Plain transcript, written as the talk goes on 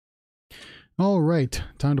Alright,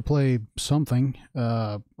 time to play something.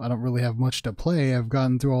 I don't really have much to play. I've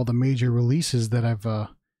gotten through all the major releases that I've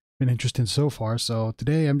been interested in so far, so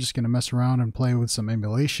today I'm just going to mess around and play with some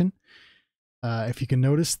emulation. If you can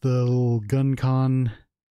notice the little GunCon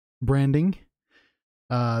branding,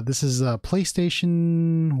 this is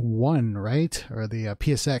PlayStation 1, right? Or the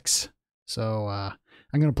PSX. So I'm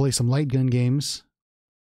going to play some light gun games,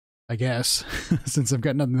 I guess, since I've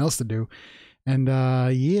got nothing else to do. And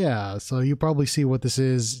yeah, so you'll probably see what this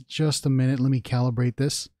is. Just a minute, let me calibrate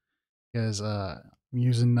this, because I'm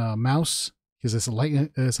using a mouse, because it's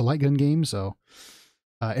a light gun game. So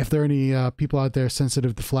if there are any people out there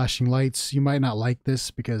sensitive to flashing lights, you might not like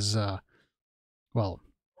this, because well,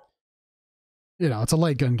 you know, it's a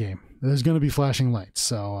light gun game. There's going to be flashing lights.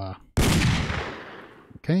 So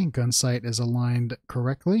okay, gun sight is aligned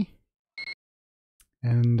correctly,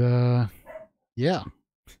 and yeah.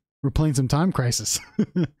 We're playing some Time Crisis.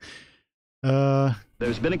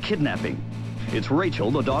 There's been a kidnapping. It's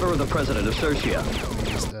Rachel, the daughter of the president of Serbia.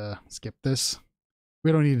 Just skip this.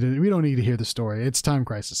 We don't need to hear the story. It's Time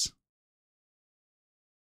Crisis.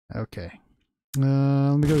 Okay.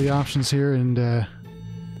 Let me go to the options here and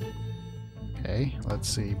okay, let's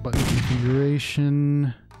see. Button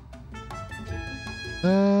configuration.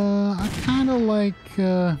 I kinda like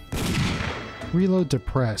reload to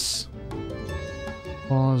press.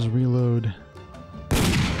 Pause, reload.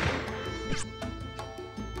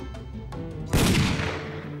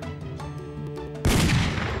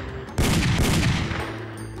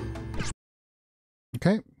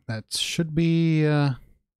 Okay, that should be all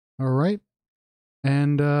right.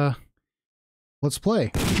 And let's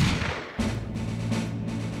play.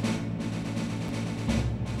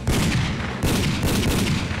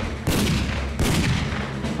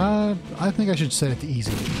 I think I should set it to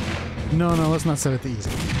easy. No, let's not set it to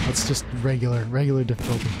easy. Let's just regular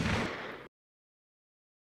difficulty.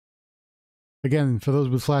 Again, for those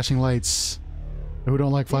with flashing lights, who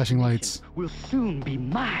don't like flashing lights. Will soon be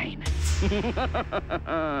mine.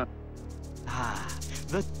 Ah,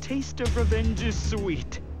 the taste of revenge is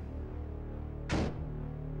sweet.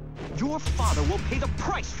 Your father will pay the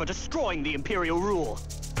price for destroying the Imperial rule.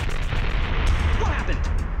 What happened?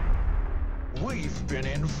 We've been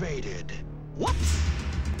invaded. What?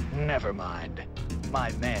 Never mind.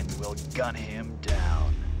 My men will gun him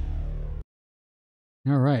down.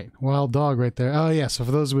 All right, wild dog right there. Oh yeah, so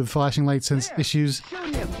for those with flashing light sense issues,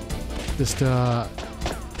 just yeah,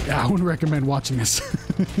 I wouldn't recommend watching this.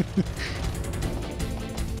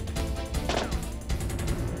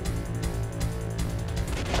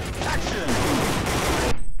 Action!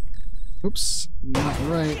 Oops, not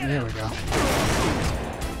right. There we go.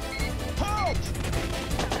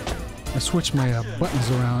 I switched my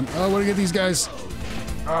buttons around. Oh, I want to get these guys.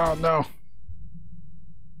 Oh, no.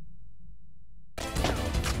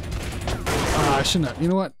 I shouldn't have. You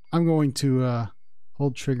know what? I'm going to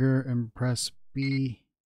hold trigger and press B,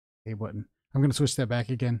 A button. I'm going to switch that back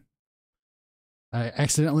again. I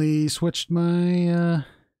accidentally switched my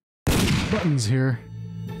buttons here.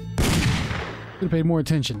 Should have paid more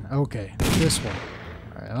attention. Okay, this one.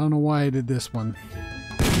 All right, I don't know why I did this one.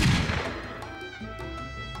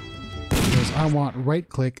 I want right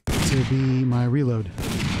click to be my reload.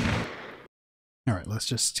 Alright, let's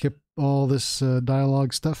just skip all this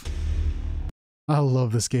dialogue stuff. I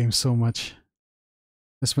love this game so much.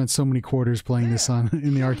 I spent so many quarters playing this on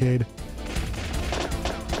in the arcade.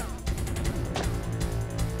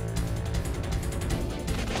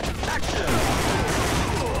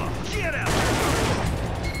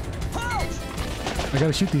 I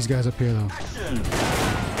gotta shoot these guys up here though.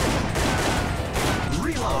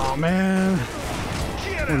 Oh man,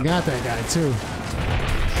 we got that guy too.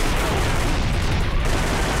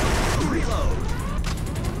 Reload.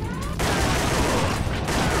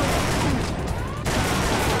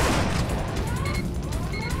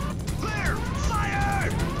 Clear!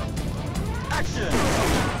 Fire! Action!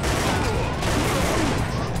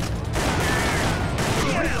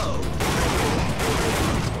 Reload.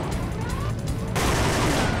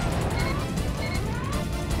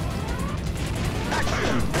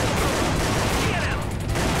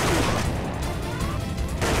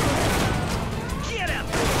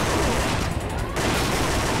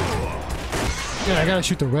 Yeah, I gotta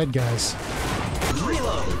shoot the red guys.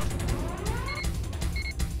 Reload.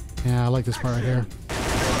 Yeah, I like this part right here.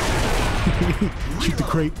 Shoot the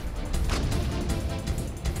crate.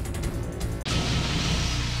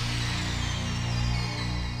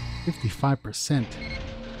 %.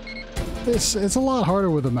 It's a lot harder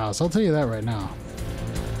with a mouse, I'll tell you that right now.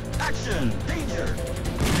 Action! Danger!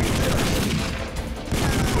 Danger!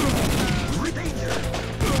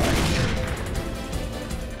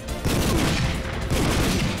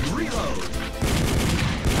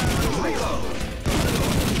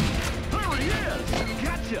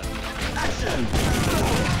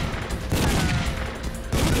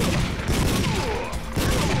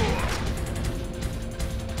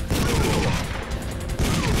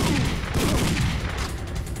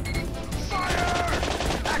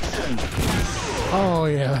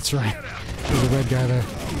 yeah, that's right. There's a red guy there.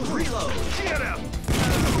 Reload. Get him!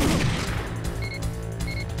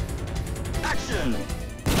 Action.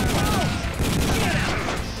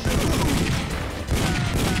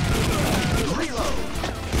 Reload.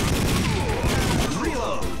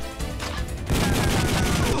 Reload.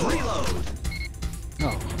 Reload.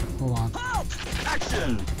 Oh, hold on.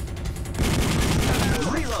 Action.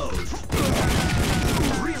 Reload.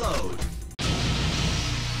 Reload.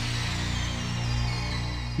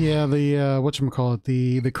 Yeah, the whatchamacallit,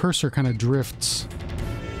 the cursor kind of drifts.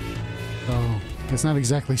 So it's not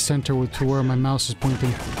exactly center to where my mouse is pointing.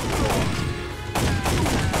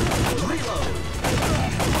 Reload.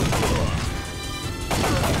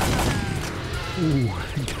 Ooh,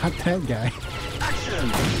 got that guy. Action.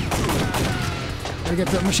 I got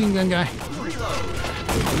that machine gun guy. Reload.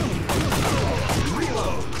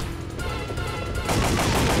 Reload.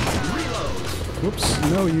 Reload. Whoops,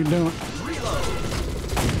 no you don't. Reload.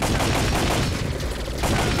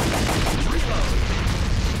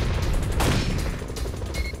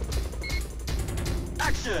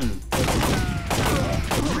 Action.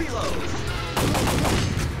 Reload.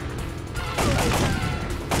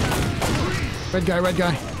 Red guy, red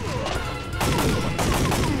guy.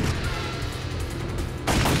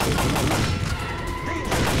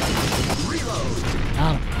 Reload.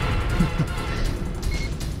 Got him.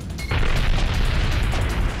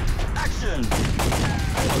 Action.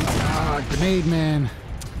 Ah, grenade man.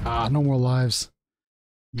 Ah, no more lives.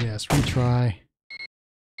 Yes, retry.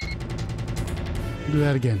 Do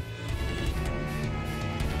that again.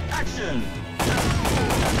 Action.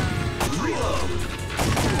 Reload.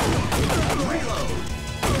 Reload.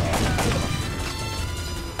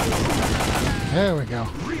 There we go.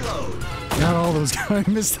 Reload. Got all those guys. I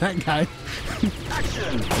missed that guy.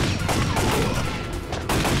 Action.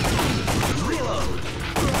 Reload.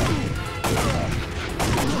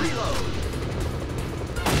 Reload.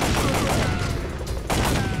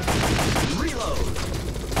 Reload.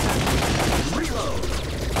 Reload.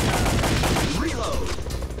 Reload.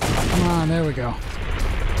 Come on, there we go.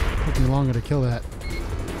 Took me longer to kill that.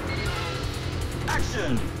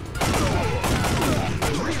 Action.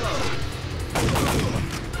 Reload.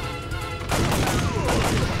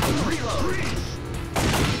 Reload.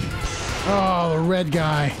 Oh, the red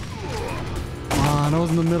guy. Come on, I was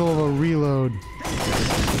in the middle of a reload.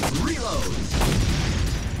 Reload.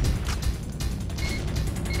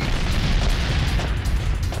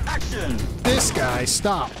 Action. This guy,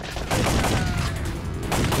 stop.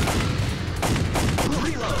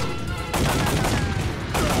 Reload.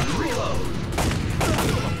 Reload.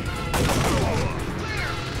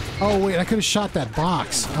 Oh, wait, I could have shot that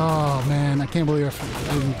box. Oh, man, I can't believe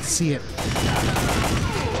I didn't see it.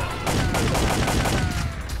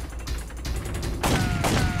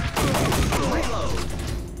 Reload.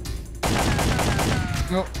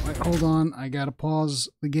 Oh, wait, hold on. I gotta pause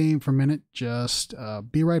the game for a minute. Just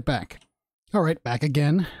be right back. All right, back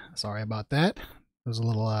again. Sorry about that. There was a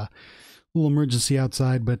little emergency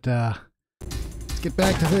outside, but let's get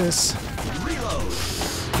back to this. Reload.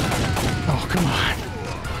 Oh, come on.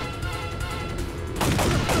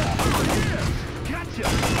 Gotcha!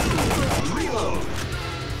 Reload.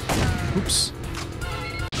 Oops.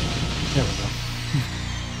 There we go.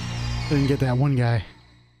 Didn't get that one guy.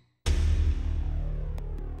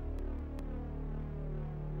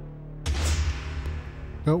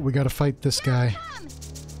 Oh, we gotta fight this guy.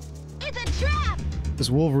 It's a trap!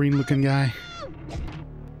 This Wolverine looking guy.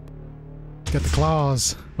 Got the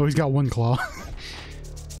claws. Oh, he's got one claw.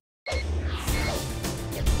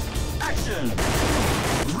 Action.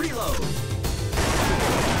 Reload.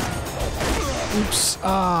 Oops.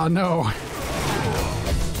 Ah, no.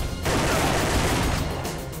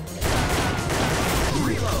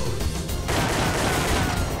 Reload.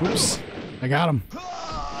 Oops. I got him.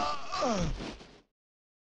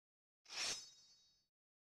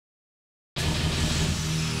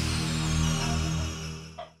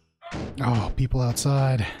 Oh, people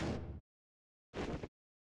outside.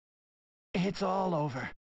 It's all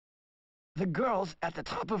over. The girl's at the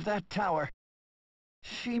top of that tower.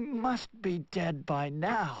 She must be dead by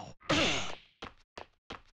now.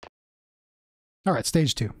 All right,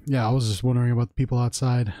 stage 2. Yeah, I was just wondering about the people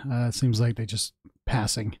outside. It seems like they just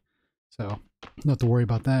passing. So, not to worry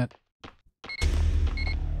about that.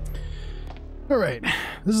 All right,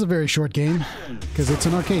 this is a very short game because it's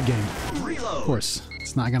an arcade game. Of course,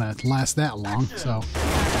 it's not gonna last that long, so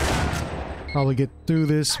probably get through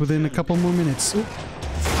this within a couple more minutes. Oop.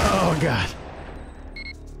 Oh god!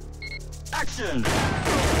 Action.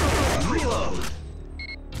 Reload.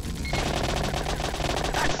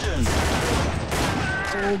 Action.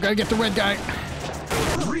 Oh, gotta get the red guy.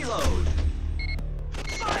 Reload.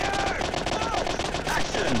 Fire!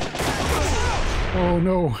 Action! Oh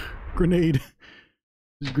no, grenade.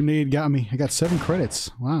 This grenade got me. I got 7 credits.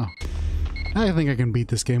 Wow. I think I can beat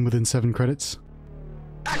this game within 7 credits.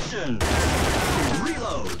 Action!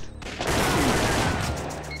 Reload.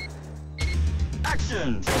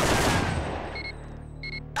 Action!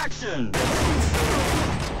 Action!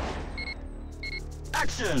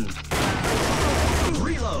 Action!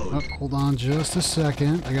 Reload! Oh, hold on just a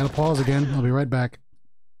second. I gotta pause again. I'll be right back.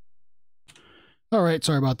 Alright,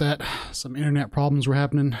 sorry about that. Some internet problems were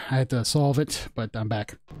happening. I had to solve it, but I'm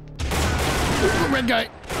back. Ooh, red guy!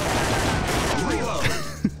 Reload!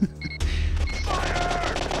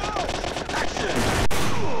 Fire! Action!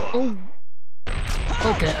 Oh!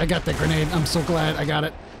 Okay, I got that grenade. I'm so glad I got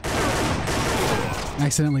it. I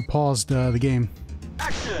accidentally paused the game.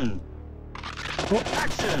 Action! Oh.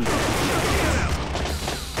 Action!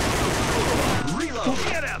 Reload!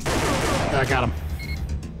 Get him! I got him.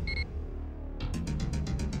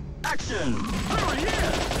 Action! There he is!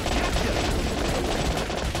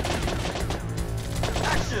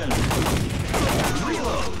 Action!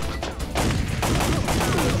 Reload!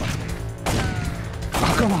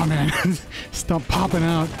 Oh, come on, man. Stop popping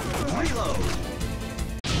out. Reload!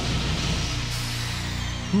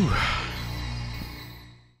 Whew.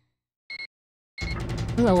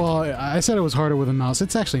 Well, I said it was harder with a mouse.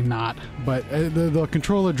 It's actually not, but the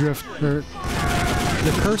controller drift, or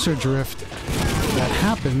the cursor drift that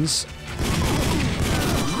happens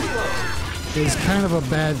is kind of a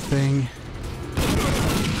bad thing.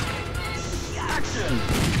 Action!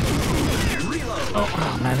 Reload!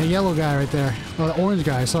 Oh man, the yellow guy right there. Oh, the orange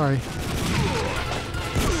guy, sorry.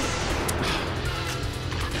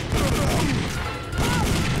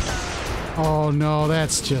 Oh no,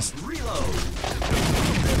 that's just... Reload!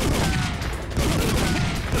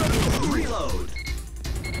 Reload!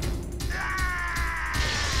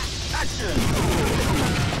 Action!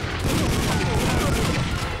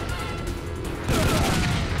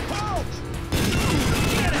 Halt!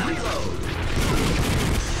 Reload!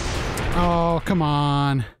 Oh, come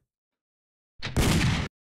on.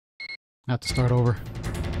 I have to start over.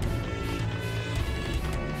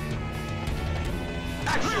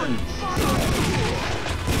 Action!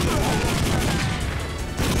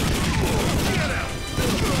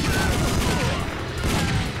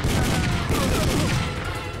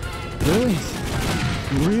 Really?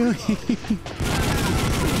 Really?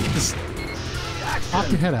 Just pop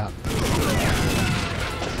your head out.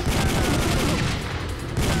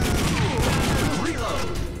 Reload!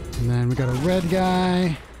 And then we got a red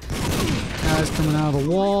guy. Guys coming out of the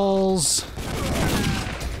walls.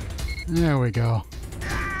 There we go.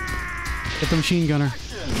 Get the machine gunner.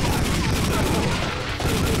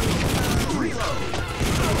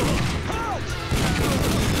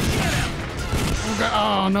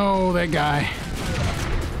 Oh no, that guy.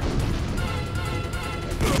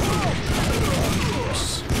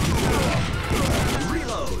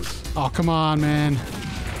 Reload! Oh, come on, man.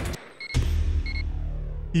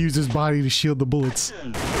 He used his body to shield the bullets.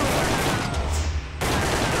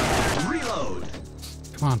 Reload!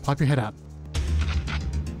 Come on, pop your head out.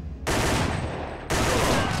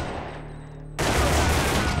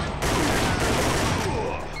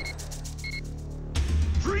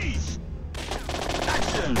 Freeze!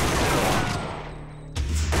 Action!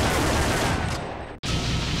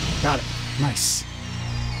 Got it. Nice.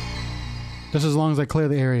 Just as long as I clear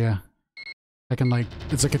the area, I can, like,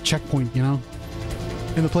 it's like a checkpoint, you know?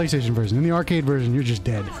 In the PlayStation version. In the arcade version, you're just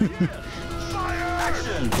dead.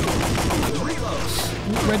 Action! Reload!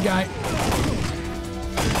 Red guy.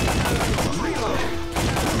 Reload!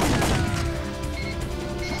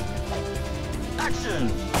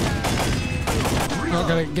 Action! Oh,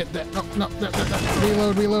 gotta get that. Oh, no, no, no, no.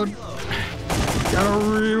 Reload, reload. Gotta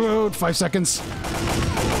reload. 5 seconds.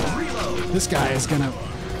 Reload! This guy is gonna...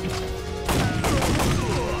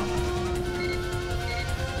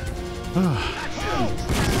 Reload!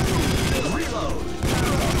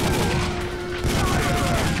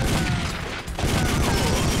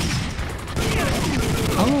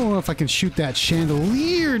 I don't know if I can shoot that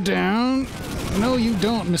chandelier down. No, you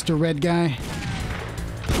don't, Mr. Red Guy.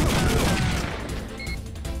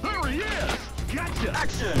 There he is! Gotcha!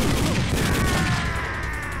 Action!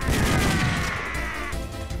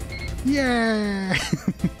 Yeah!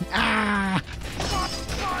 Ah!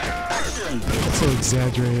 Action! So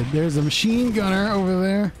exaggerated. There's a machine gunner over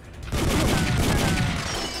there.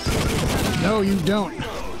 No, you don't.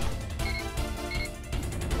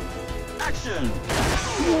 Action!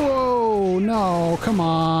 Whoa, no, come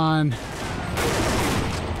on.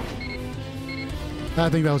 I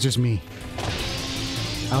think that was just me.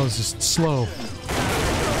 I was just slow.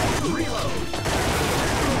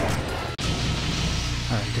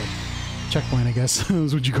 Alright, good. Checkpoint, I guess.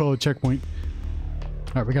 That's what you call a checkpoint.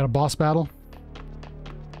 Alright, we got a boss battle.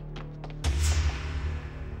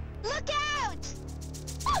 Look out!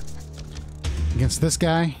 Against this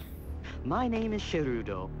guy. My name is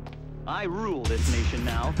Sherudo. I rule this nation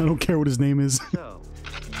now. I don't care what his name is. So,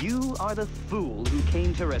 you are the fool who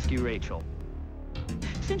came to rescue Rachel.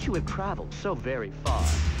 Since you have traveled so very far,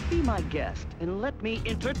 be my guest and let me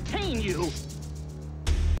entertain you.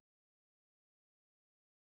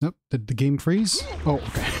 Nope. Did the game freeze? Oh,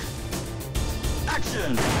 okay.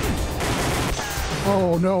 Action!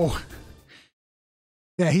 Oh no.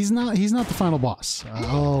 Yeah, he's not the final boss.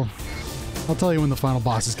 I'll tell you when the final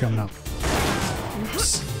boss is coming up.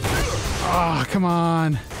 Oops. Ah, come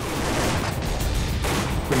on.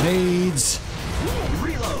 Grenades.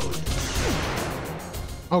 Reload!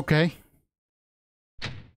 Okay.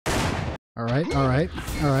 Alright, alright,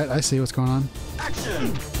 alright, I see what's going on.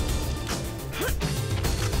 Action!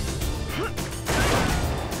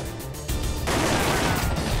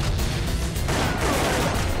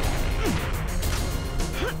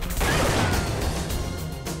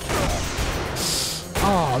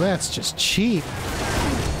 Oh, that's just cheap.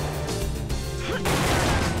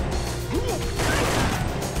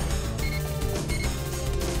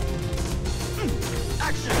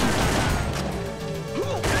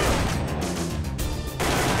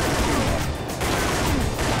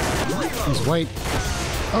 He's white.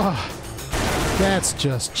 Oh, that's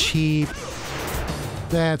just cheap.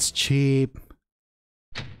 That's cheap.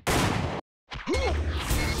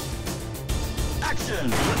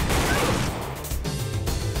 Action!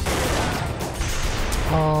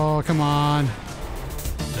 Oh, come on.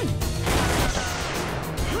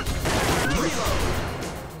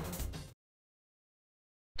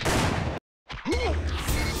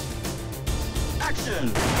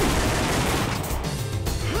 Action!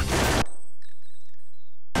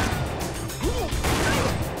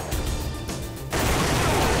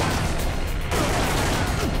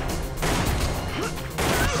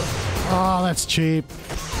 Oh, that's cheap.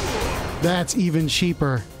 That's even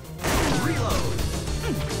cheaper. Reload!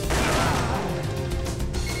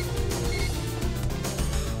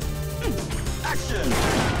 Action!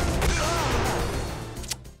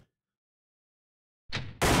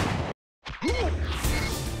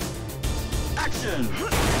 Action!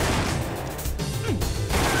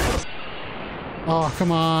 Oh,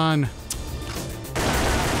 come on.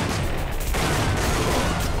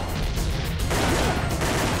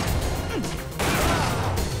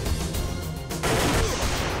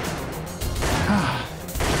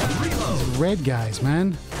 These red guys,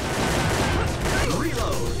 man.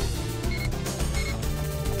 Reload!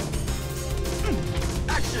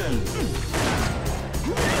 Action!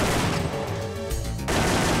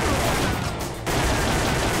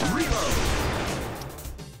 Reload!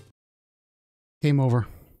 Game over.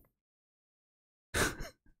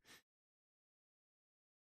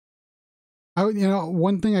 You know,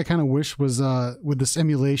 one thing I kind of wish was with this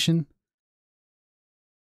emulation.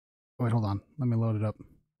 Wait, hold on. Let me load it up.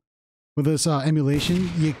 With this emulation,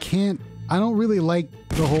 you can't. I don't really like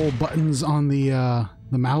the whole buttons on the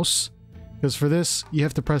mouse, because for this you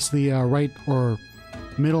have to press the right or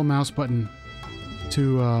middle mouse button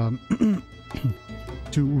to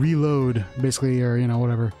to reload, basically, or you know,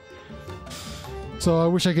 whatever. So I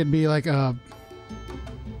wish I could be like I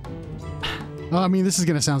mean, this is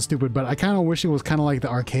gonna sound stupid, but I kind of wish it was kind of like the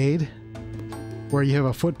arcade, where you have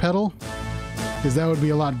a foot pedal, because that would be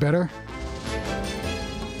a lot better.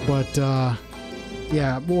 But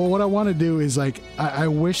yeah, well, what I want to do is like I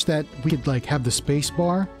wish that we could like have the space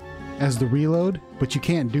bar as the reload, but you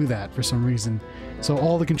can't do that for some reason. So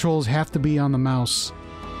all the controls have to be on the mouse,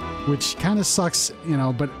 which kind of sucks, you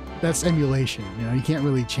know. But that's emulation, you know. You can't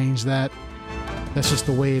really change that. That's just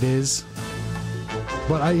the way it is.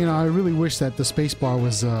 But I really wish that the space bar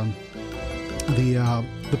was the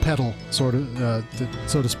pedal, sort of,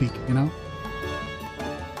 so to speak, you know.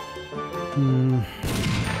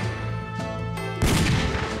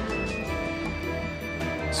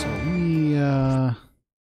 So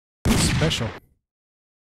special.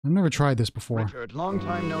 I've never tried this before. Richard, long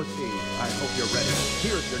time no see. I hope you're ready.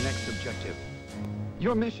 Here's your next objective.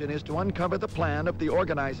 Your mission is to uncover the plan of the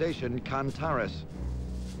organization Kantaris.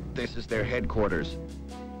 This is their headquarters.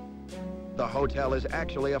 The hotel is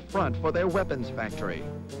actually a front for their weapons factory.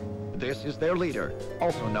 This is their leader,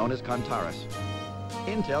 also known as Kantaris.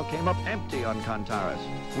 Intel came up empty on Kantaris.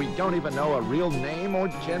 We don't even know a real name or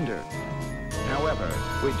gender. However,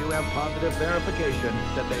 we do have positive verification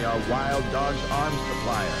that they are Wild Dog's arms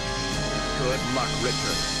supplier. Good luck,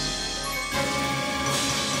 Richard.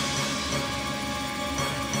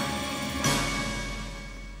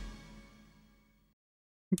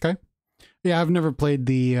 Okay. Yeah, I've never played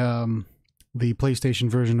the PlayStation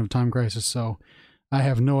version of Time Crisis, so I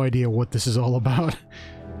have no idea what this is all about.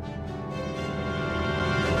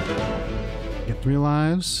 Get 3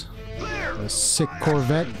 lives. A sick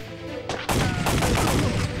Corvette.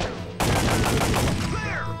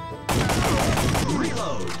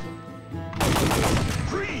 Reload.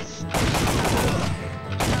 Freeze.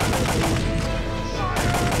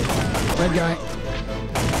 Red guy.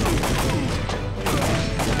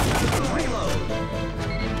 Reload.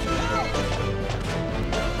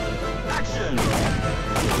 Action.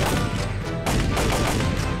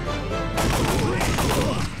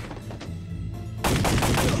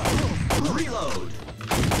 Reload.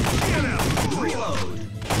 Reload.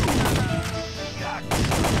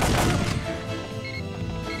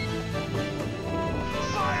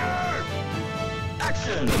 Fire.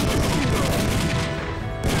 Action.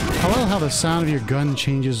 I love how the sound of your gun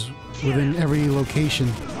changes within every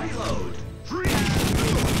location. Reload.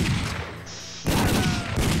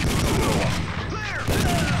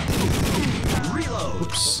 Reload.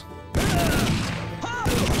 Oops.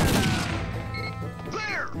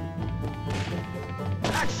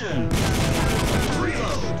 Action.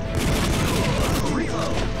 Reload.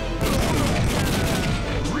 Reload.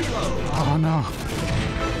 Reload. Oh no.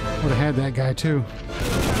 Would have had that guy too.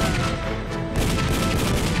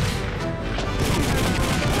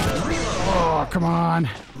 Oh, come on.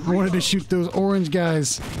 I wanted to shoot those orange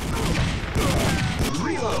guys.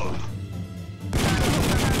 Reload.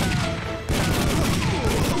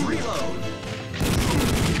 Reload.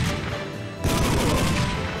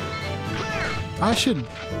 I should,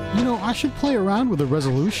 I should play around with the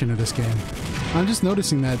resolution of this game. I'm just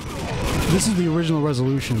noticing that this is the original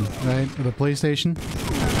resolution, right, of the PlayStation.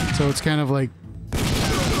 So it's kind of like,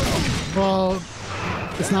 well,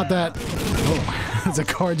 it's not that, oh, a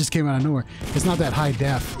car just came out of nowhere. It's not that high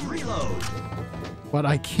def. Reload. But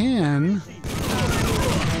I can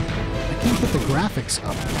put the graphics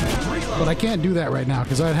up. But I can't do that right now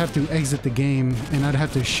because I'd have to exit the game and I'd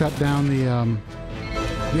have to shut down the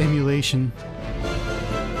emulation.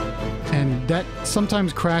 And that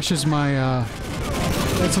sometimes crashes my,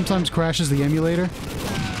 that sometimes crashes the emulator.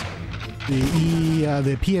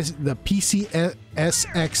 The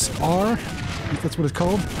PCSX-R, if that's what it's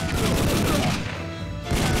called.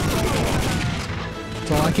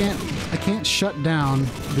 So I can't shut down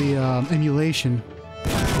the emulation.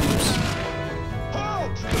 Oops.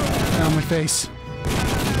 Down my face.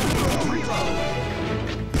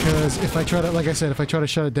 Because if I try to, like I said, if I try to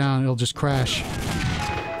shut it down, it'll just crash.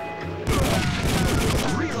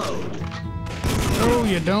 Oh,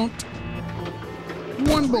 you don't.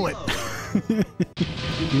 One bullet.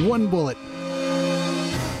 One bullet.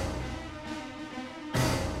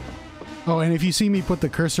 Oh, and if you see me put the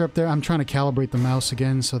cursor up there, I'm trying to calibrate the mouse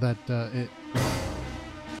again so that it's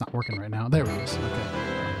not working right now. There it is. Okay.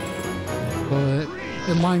 Well,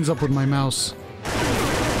 it lines up with my mouse.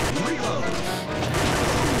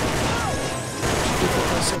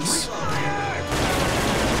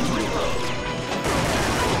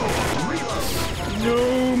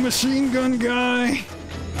 No machine gun guy.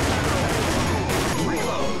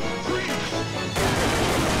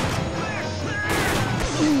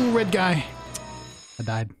 Ooh, red guy. I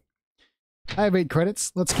died. I have 8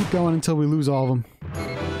 credits. Let's keep going until we lose all of them.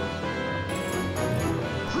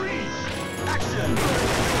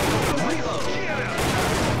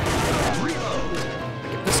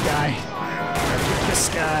 Get this guy. Get this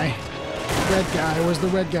guy. Red guy. Where's the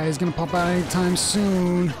red guy? He's gonna pop out anytime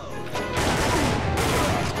soon.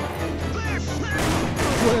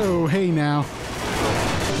 Whoa, hey now.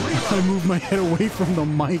 I moved my head away from the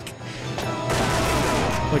mic.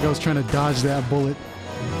 Like I was trying to dodge that bullet.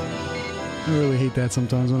 I really hate that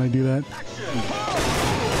sometimes when I do that.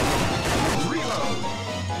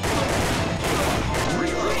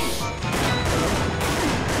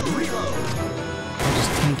 I'm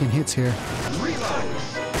just tanking hits here.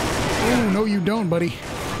 Oh, no you don't, buddy.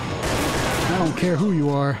 I don't care who you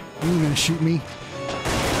are. You ain't gonna shoot me.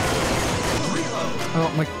 Oh,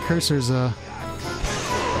 my cursor's,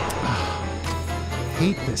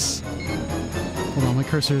 hate this. Hold on, my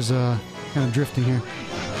cursor's, kind of drifting here.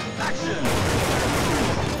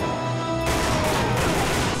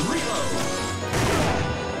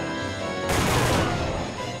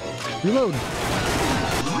 Reload!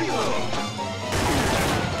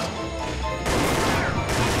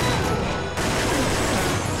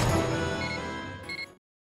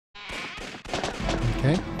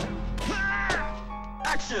 Okay.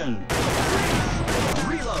 Action!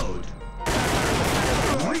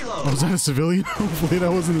 civilian? Hopefully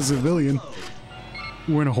that wasn't a civilian.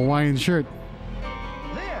 Wearing a Hawaiian shirt.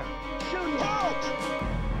 There! Shoot out!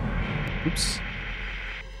 Oops.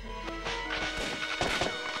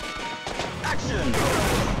 Action!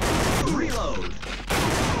 Reload!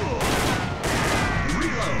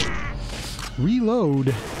 Reload!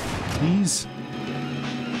 Reload? Please.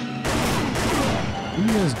 Where are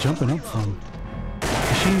you guys jumping up from?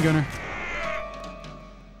 Machine gunner.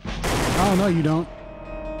 Oh, no, you don't.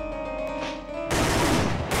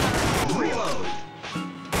 Reload!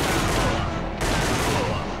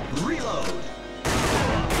 Reload!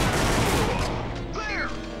 There!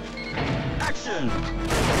 Action!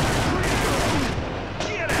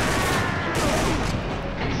 Get out!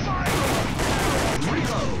 Fire!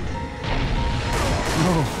 Reload!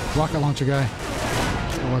 Oh, rocket launcher guy.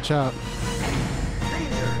 Oh, watch out.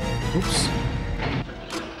 Danger! Oops.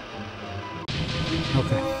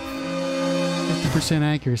 Okay. 50%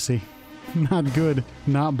 accuracy. Not good,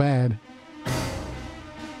 not bad.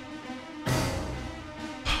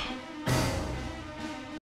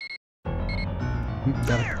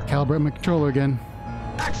 Gotta calibrate my controller again.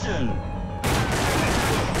 Action!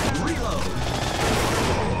 Reload!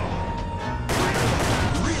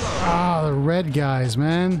 Reload! Ah, the red guys,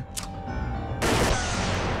 man.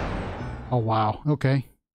 Oh, wow. Okay.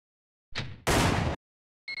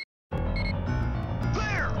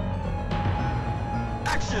 There!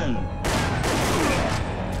 Action!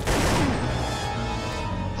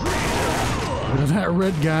 Look at that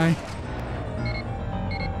red guy.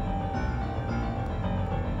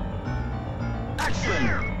 Action!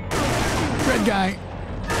 Red guy.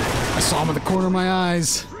 I saw him in the corner of my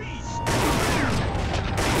eyes.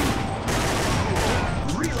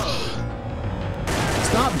 Reload!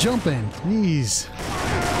 Stop jumping. Jeez.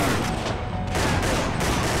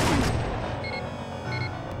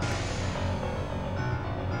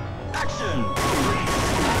 Action!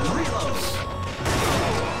 Reload!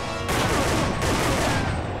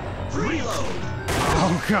 Reload!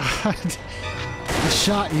 Oh, God. I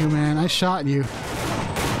shot you, man. I shot you.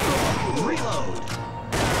 Reload!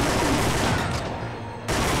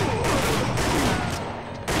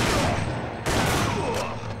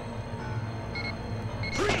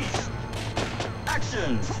 Freeze!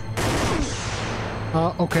 Action!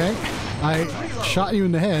 Okay. I shot you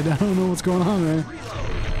in the head. I don't know what's going on there.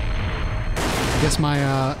 I guess my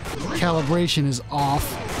calibration is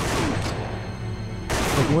off.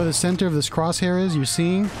 Like where the center of this crosshair is, you're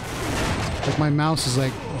seeing? Like my mouse is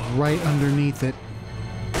like right underneath it.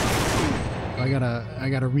 I gotta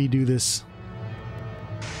redo this.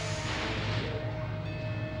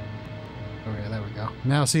 Okay, there we go.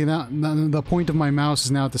 Now see, now the point of my mouse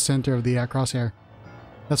is now at the center of the crosshair.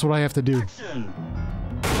 That's what I have to do. Action!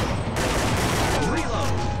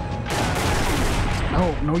 Reload!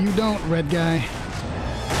 Oh, no you don't, red guy.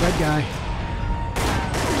 Red guy.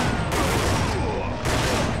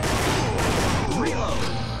 Reload!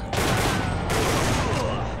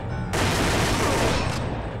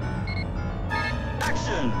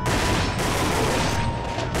 Action!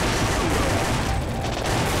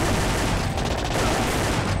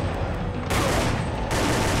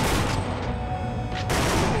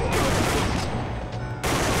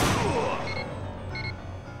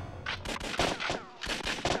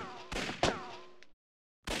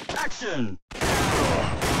 Action!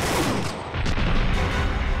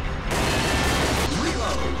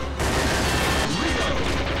 Reload! Reload! Reload!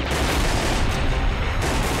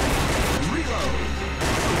 Reload! Reload!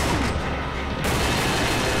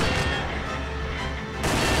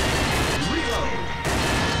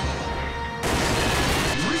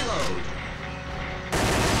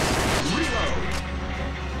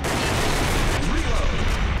 Reload! Reload!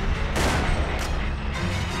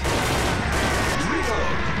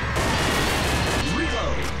 Reload!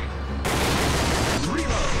 Reload!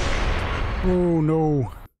 Reload! Oh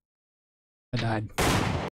no. I died.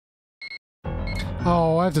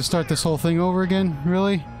 Oh, I have to start this whole thing over again?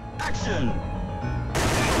 Really? Action!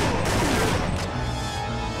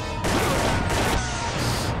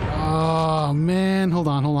 Oh man, hold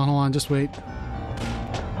on, just wait.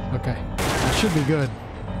 Okay, that should be good.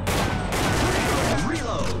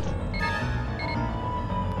 Reload!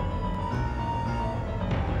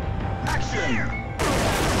 Action!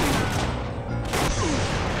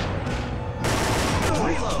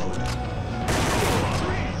 Reload!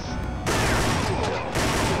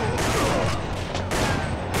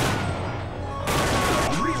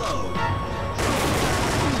 Reload!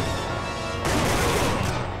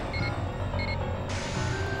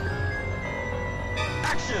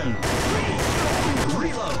 Action!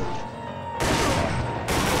 Reload!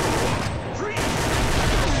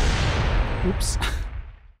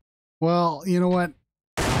 Well, you know what?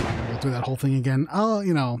 Go through that whole thing again.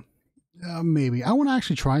 I'll, maybe. I want to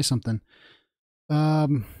actually try something.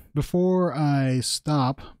 Before I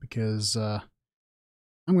stop, because I'm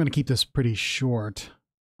going to keep this pretty short.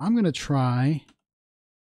 I'm going to try.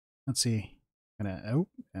 Let's see. Gonna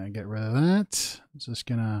get rid of that. I'm just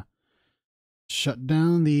going to shut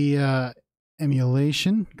down the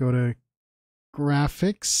emulation. Go to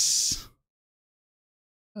graphics.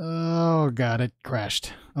 Oh god, it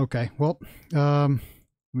crashed. Okay, well,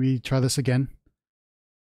 we try this again.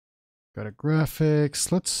 Go to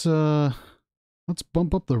graphics. Let's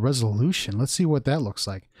bump up the resolution. Let's see what that looks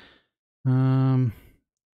like.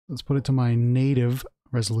 Let's put it to my native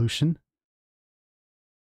resolution.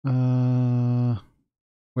 Wait,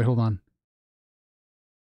 hold on.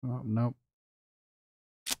 Oh, nope.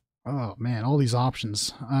 Oh man, all these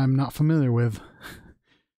options I'm not familiar with.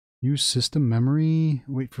 Use system memory,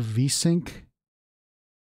 wait for VSync,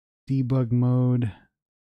 debug mode,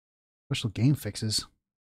 special game fixes.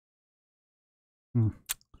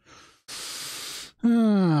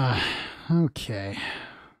 Okay.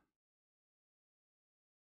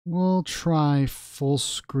 We'll try full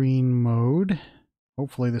screen mode.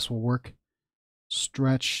 Hopefully this will work.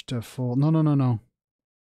 Stretch to full. No.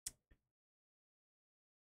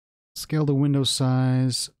 Scale the window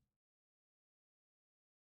size.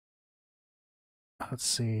 Let's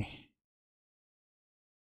see.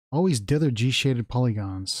 Always dither G-shaded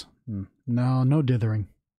polygons. No dithering.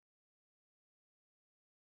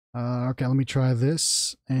 Okay, let me try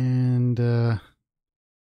this. And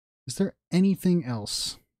is there anything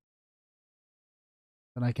else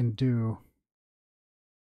that I can do?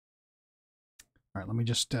 All right, let me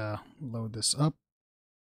just load this up.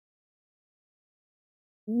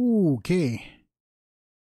 Okay.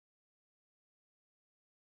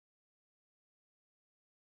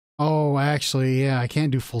 Oh, actually, yeah, I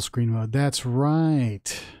can't do full screen mode. That's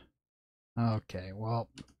right. Okay, well,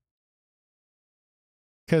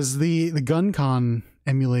 because the GunCon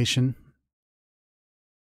emulation,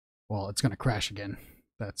 well, it's gonna crash again.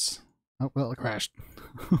 That's, oh well, it crashed.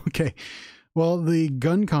 Okay, well, the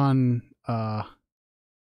GunCon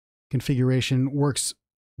configuration works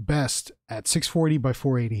best at 640 by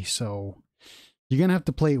 480, so you're gonna have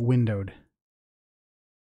to play it windowed.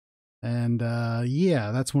 And yeah,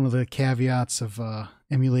 that's one of the caveats of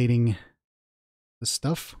emulating the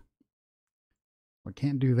stuff. I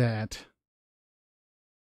can't do that.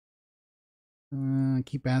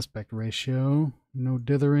 Keep aspect ratio. No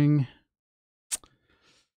dithering.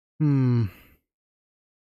 There's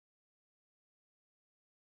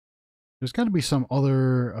got to be some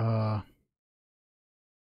other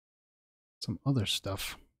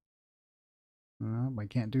stuff. I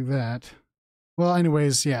can't do that. Well,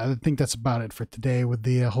 anyways, yeah, I think that's about it for today with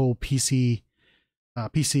the whole PCSX,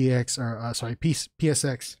 or sorry,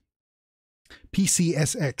 PCSX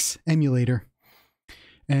emulator.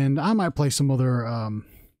 And I might play some other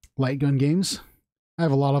light gun games. I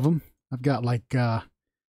have a lot of them. I've got like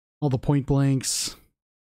all the Point Blanks,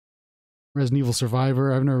 Resident Evil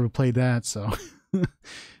Survivor. I've never played that, so.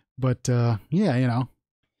 But yeah, you know.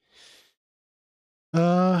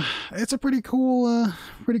 It's a pretty cool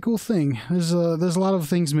thing. There's a lot of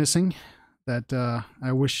things missing that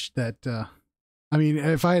I wish that I mean,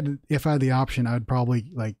 if I had the option, I would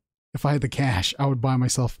probably, like, if I had the cash, I would buy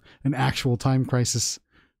myself an actual Time Crisis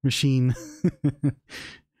machine.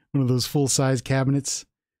 One of those full-size cabinets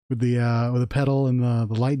with the pedal and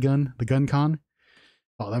the light gun, the GunCon.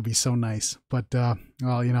 Oh, that'd be so nice. But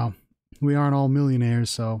well, you know, we aren't all millionaires,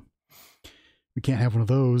 so we can't have one of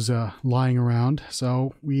those lying around.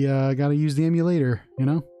 So we got to use the emulator, you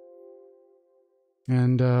know?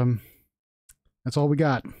 And that's all we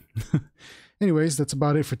got. Anyways, that's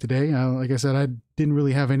about it for today. Like I said, I didn't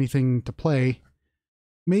really have anything to play.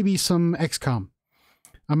 Maybe some XCOM.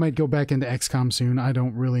 I might go back into XCOM soon. I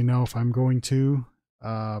don't really know if I'm going to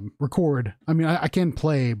record. I mean, I can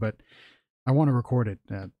play, but I want to record it.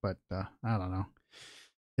 But I don't know.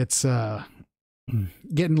 It's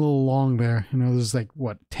getting a little long there. You know, there's like,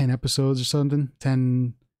 what, 10 episodes or something?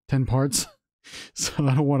 10 parts? So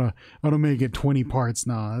I don't want to make it 20 parts.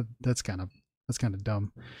 No, that's kind of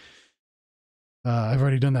dumb. I've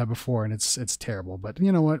already done that before, and it's terrible. But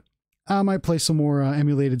you know what? I might play some more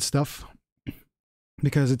emulated stuff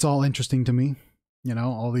because it's all interesting to me. You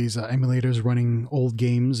know, all these emulators running old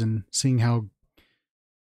games and seeing how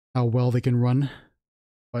well they can run.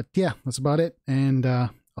 But yeah, that's about it. And I'll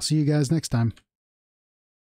see you guys next time.